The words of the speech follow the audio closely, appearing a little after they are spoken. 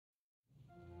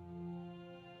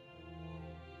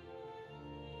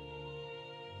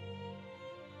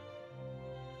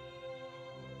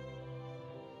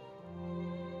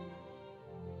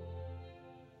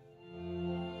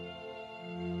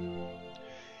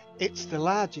It's the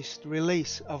largest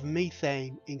release of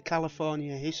methane in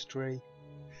California history.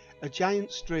 A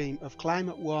giant stream of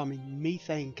climate-warming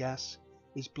methane gas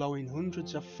is blowing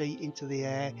hundreds of feet into the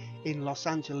air in Los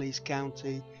Angeles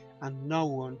County, and no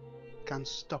one can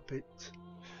stop it.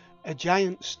 A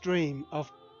giant stream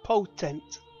of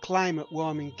potent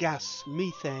climate-warming gas,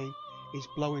 methane, is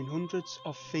blowing hundreds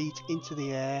of feet into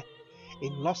the air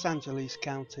in Los Angeles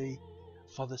County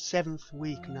for the 7th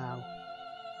week now.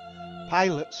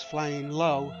 Pilots flying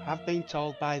low have been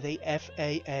told by the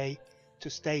FAA to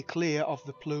stay clear of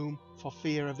the plume for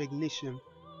fear of ignition.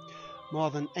 More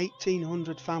than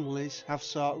 1,800 families have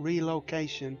sought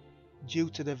relocation due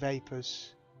to the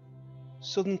vapours.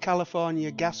 Southern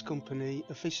California Gas Company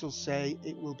officials say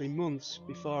it will be months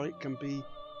before it can be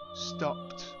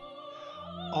stopped.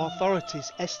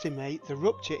 Authorities estimate the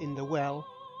rupture in the well,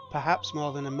 perhaps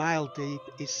more than a mile deep,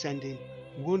 is sending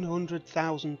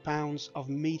 100,000 pounds of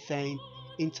methane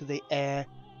into the air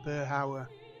per hour.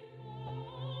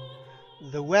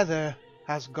 The weather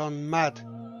has gone mad.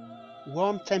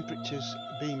 Warm temperatures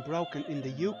being broken in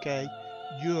the UK,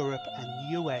 Europe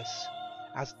and US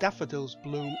as daffodils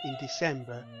bloom in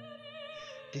December.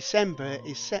 December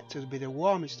is set to be the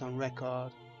warmest on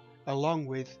record, along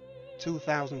with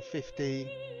 2015,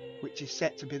 which is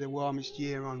set to be the warmest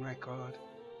year on record.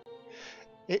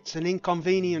 It's an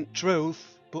inconvenient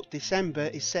truth, but December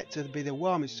is set to be the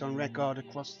warmest on record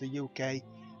across the UK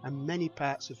and many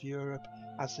parts of Europe,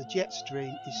 as the jet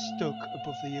stream is stuck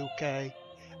above the UK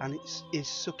and it is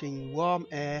sucking warm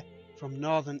air from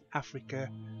northern Africa,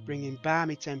 bringing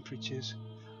balmy temperatures,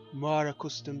 more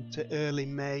accustomed to early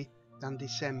May than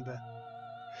December.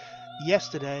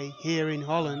 Yesterday, here in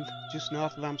Holland, just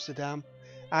north of Amsterdam,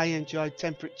 I enjoyed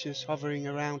temperatures hovering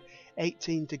around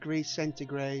 18 degrees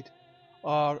centigrade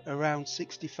or around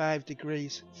 65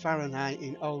 degrees Fahrenheit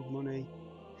in old money.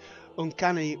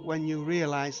 Uncanny when you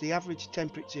realise the average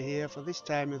temperature here for this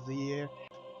time of the year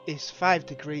is 5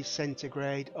 degrees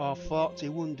centigrade or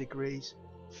 41 degrees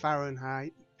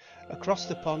Fahrenheit. Across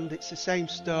the pond it's the same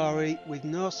story, with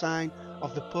no sign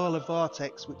of the polar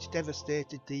vortex which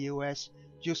devastated the US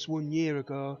just 1 year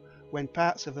ago, when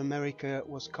parts of America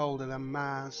was colder than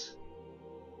Mars.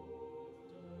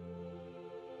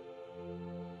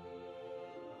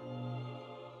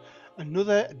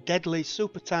 Another deadly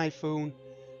super typhoon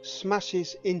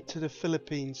smashes into the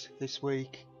Philippines this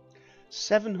week.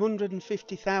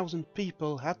 750,000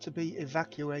 people had to be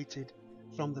evacuated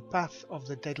from the path of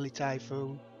the deadly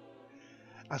typhoon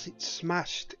as it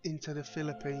smashed into the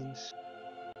Philippines.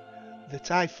 The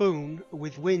typhoon,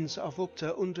 with winds of up to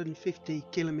 150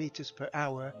 km per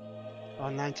hour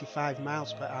or 95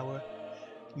 miles per hour,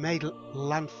 made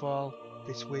landfall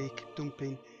this week,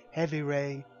 dumping heavy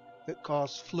rain that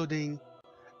caused flooding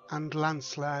and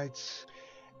landslides.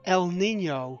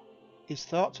 El-nino is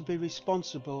thought to be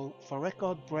responsible for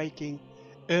record-breaking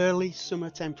early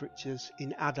summer temperatures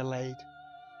in Adelaide,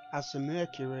 as the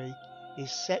mercury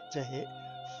is set to hit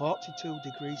 42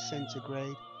 degrees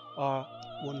centigrade or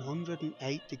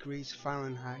 108 degrees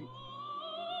Fahrenheit.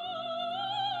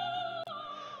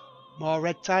 More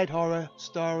red tide horror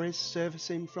stories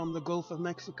surfacing from the Gulf of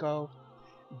Mexico.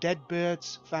 Dead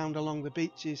birds found along the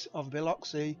beaches of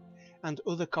Biloxi and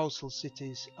other coastal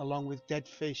cities, along with dead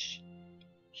fish.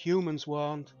 Humans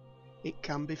warned it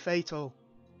can be fatal.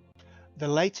 The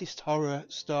latest horror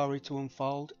story to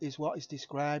unfold is what is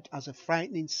described as a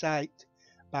frightening sight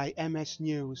by MS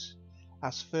News,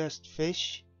 as first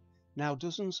fish, now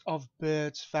dozens of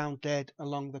birds found dead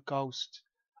along the coast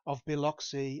of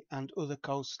Biloxi and other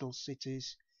coastal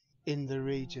cities in the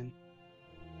region.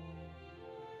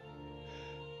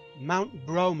 Mount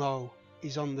Bromo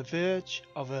is on the verge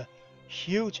of a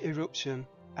huge eruption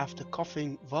after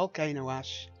coughing volcano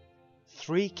ash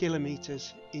 3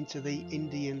 kilometers into the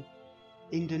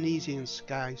Indonesian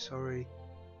sky.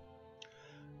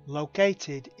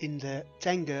 Located in the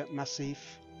Tengger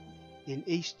Massif in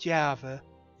East Java,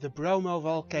 the Bromo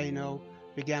volcano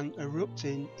began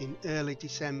erupting in early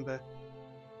December.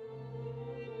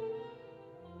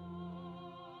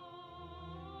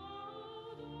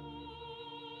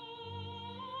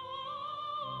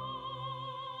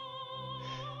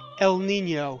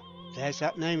 El-nino, there's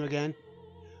that name again,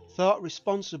 thought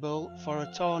responsible for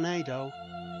a tornado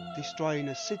destroying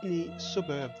a Sydney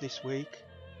suburb this week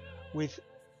with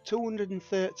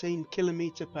 213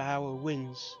 km per hour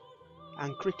winds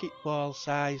and cricket ball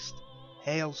sized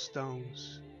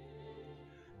hailstones.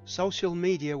 Social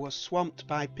media was swamped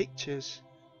by pictures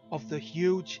of the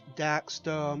huge dark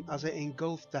storm as it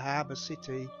engulfed the harbour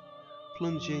city,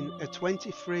 plunging a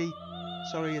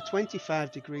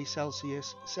 25 degrees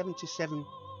Celsius, 77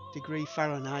 degree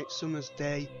Fahrenheit summer's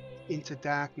day into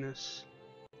darkness.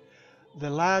 The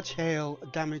large hail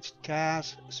damaged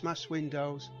cars, smashed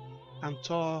windows and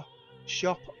tore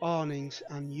shop awnings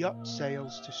and yacht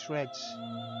sails to shreds.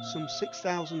 Some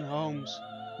 6,000 homes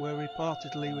were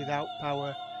reportedly without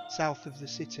power south of the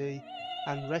city,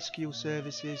 and rescue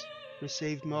services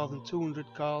received more than 200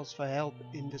 calls for help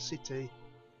in the city.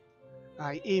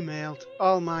 I emailed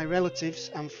all my relatives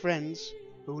and friends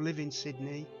who live in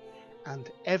Sydney,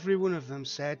 and every one of them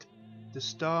said the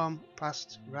storm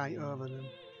passed right over them.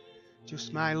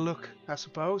 Just my luck, I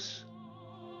suppose.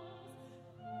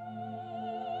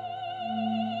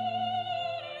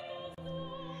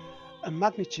 A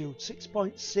magnitude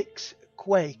 6.6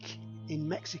 quake in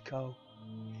Mexico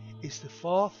is the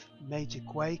fourth major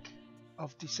quake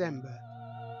of December.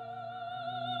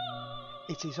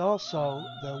 It is also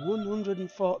the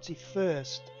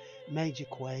 141st major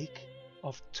quake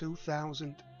of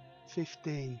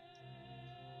 2015.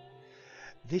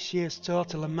 This year's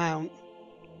total amount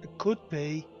could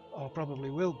be, or probably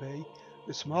will be,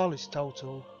 the smallest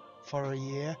total for a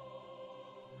year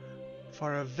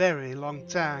for a very long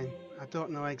time. I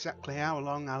don't know exactly how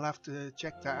long, I'll have to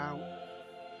check that out.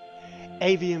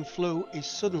 Avian flu is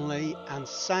suddenly and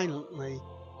silently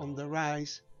on the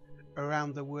rise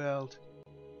around the world.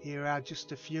 Here are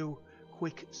just a few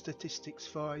quick statistics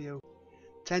for you.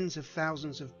 Tens of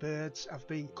thousands of birds have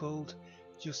been culled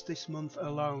just this month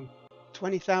alone.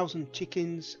 20,000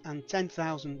 chickens and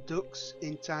 10,000 ducks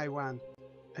in Taiwan.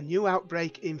 A new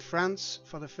outbreak in France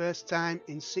for the first time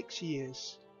in 6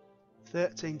 years.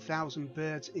 13,000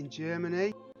 birds in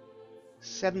Germany.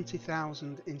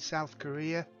 70,000 in South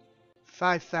Korea.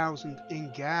 5,000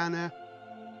 in Ghana.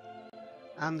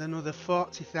 And another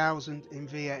 40,000 in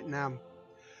Vietnam.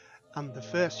 And the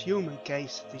first human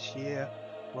case this year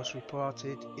was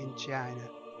reported in China.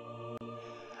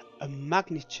 A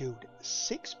magnitude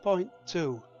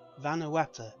 6.2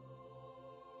 Vanuatu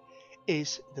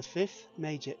is the fifth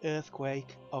major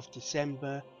earthquake of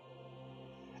December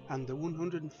and the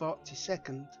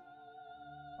 142nd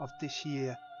of this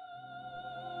year.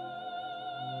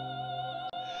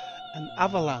 An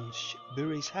avalanche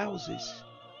buries houses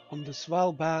on the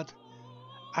Svalbard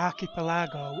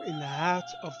archipelago in the heart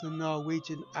of the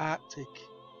Norwegian Arctic.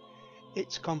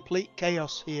 It's complete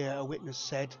chaos here, a witness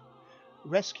said.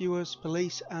 Rescuers,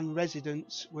 police and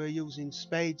residents were using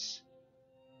spades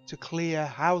to clear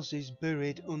houses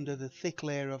buried under the thick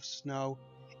layer of snow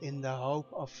in the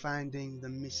hope of finding the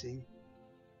missing.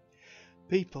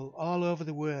 People all over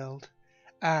the world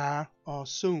are, or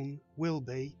soon will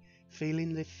be,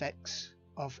 feeling the effects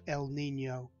of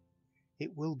el-nino.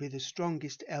 It will be the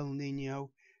strongest el-nino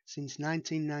since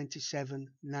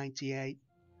 1997-98,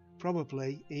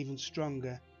 probably even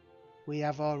stronger. We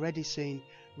have already seen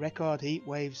record heat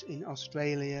waves in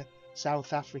Australia,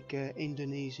 South Africa,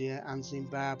 Indonesia and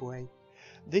Zimbabwe.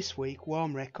 This week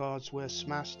warm records were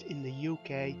smashed in the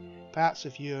UK, parts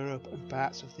of Europe and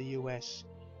parts of the US.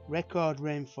 Record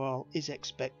rainfall is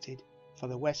expected for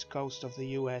the west coast of the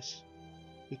US.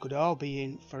 We could all be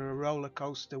in for a roller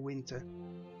coaster winter.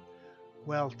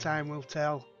 Well, time will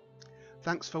tell.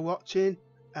 Thanks for watching,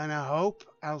 and I hope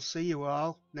I'll see you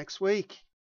all next week.